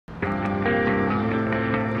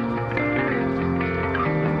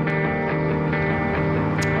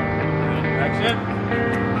Action.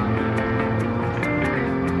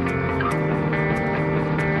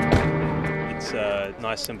 It's a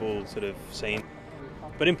nice, simple sort of scene,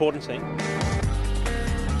 but important scene.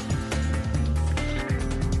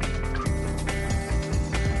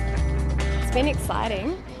 It's been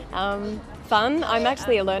exciting, fun. I'm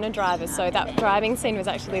actually a learner driver, so that driving scene was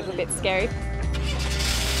actually a little bit scary.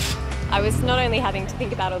 I was not only having to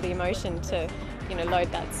think about all the emotion to,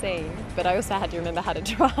 load that scene, but I also had to remember how to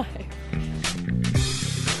drive.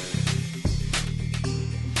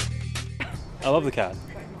 I love the cat.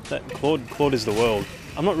 Claude is the world.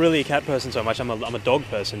 I'm not really a cat person so much, I'm a dog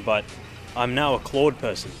person, but I'm now a Claude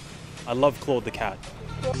person. I love Claude the cat.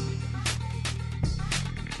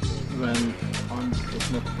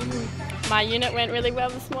 My unit went really well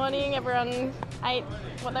this morning. Everyone ate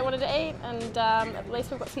what they wanted to eat, and at least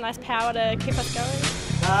we've got some nice power to keep us going.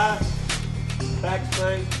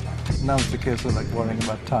 Backspace. Now it's a case of worrying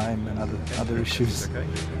about time and other issues.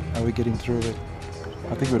 Are we getting through it?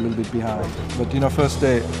 I think we're a little bit behind. But first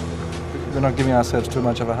day, we're not giving ourselves too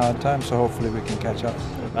much of a hard time, so hopefully we can catch up.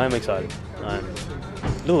 I'm excited. I'm a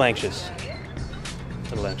little anxious.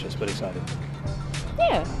 But excited.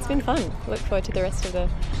 Yeah, it's been fun. I look forward to the rest of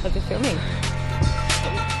the filming.